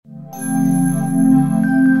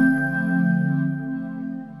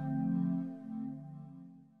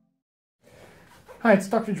Hi, it's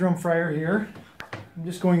Dr. Jerome Fryer here. I'm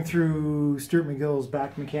just going through Stuart McGill's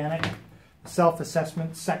back mechanic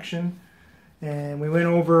self-assessment section, and we went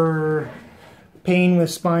over pain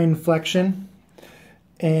with spine flexion,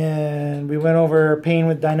 and we went over pain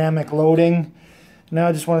with dynamic loading. Now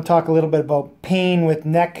I just want to talk a little bit about pain with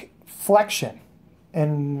neck flexion,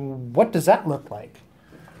 and what does that look like?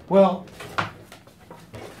 Well,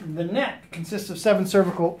 the neck consists of 7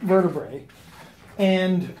 cervical vertebrae,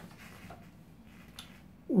 and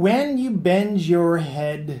when you bend your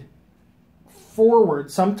head forward,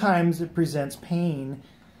 sometimes it presents pain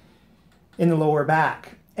in the lower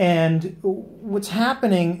back. And what's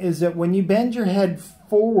happening is that when you bend your head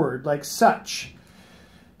forward like such,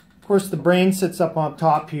 of course the brain sits up on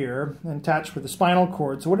top here and attached with the spinal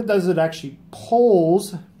cord. So what it does is it actually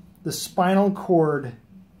pulls the spinal cord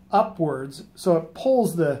upwards. So it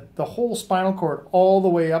pulls the whole spinal cord all the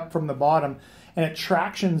way up from the bottom, and it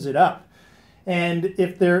tractions it up. And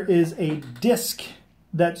if there is a disc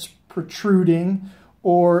that's protruding,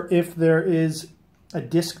 or if there is a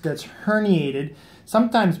disc that's herniated,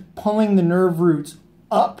 sometimes pulling the nerve roots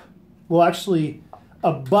up will actually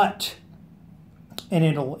abut, and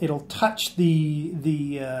it'll touch the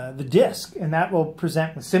disc, and that will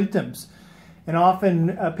present with symptoms. And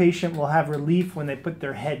often a patient will have relief when they put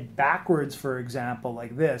their head backwards, for example,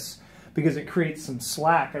 like this, because it creates some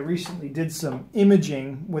slack. I recently did some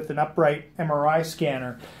imaging with an upright MRI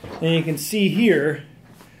scanner, and you can see here,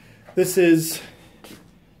 this is,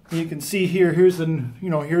 you can see here, here's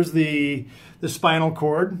the spinal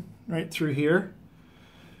cord right through here,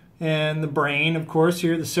 and the brain, of course,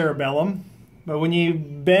 here, the cerebellum. But when you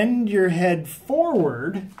bend your head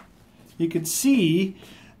forward, you can see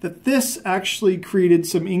that this actually created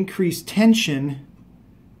some increased tension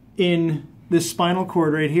in this spinal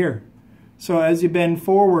cord right here. So as you bend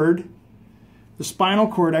forward, the spinal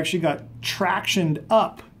cord actually got tractioned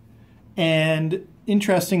up. And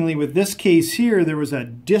interestingly, with this case here, there was a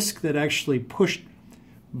disc that actually pushed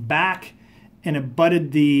back and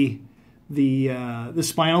abutted the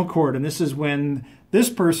spinal cord. And this is when this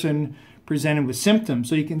person presented with symptoms.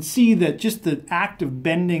 So you can see that just the act of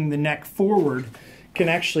bending the neck forward can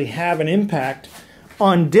actually have an impact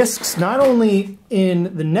on discs, not only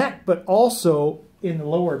in the neck, but also in the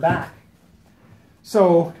lower back.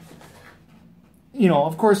 So,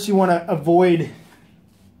 of course you want to avoid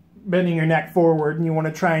bending your neck forward, and you want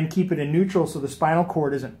to try and keep it in neutral so the spinal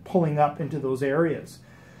cord isn't pulling up into those areas.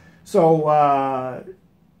 So,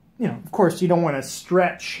 of course you don't want to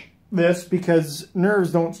stretch this, because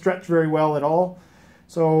nerves don't stretch very well at all.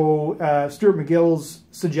 So Stuart McGill's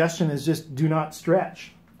suggestion is just do not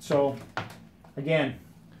stretch. So again,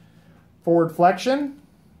 forward flexion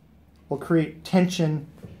will create tension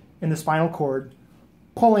in the spinal cord,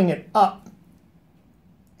 pulling it up,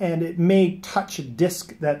 and it may touch a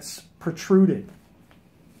disc that's protruded.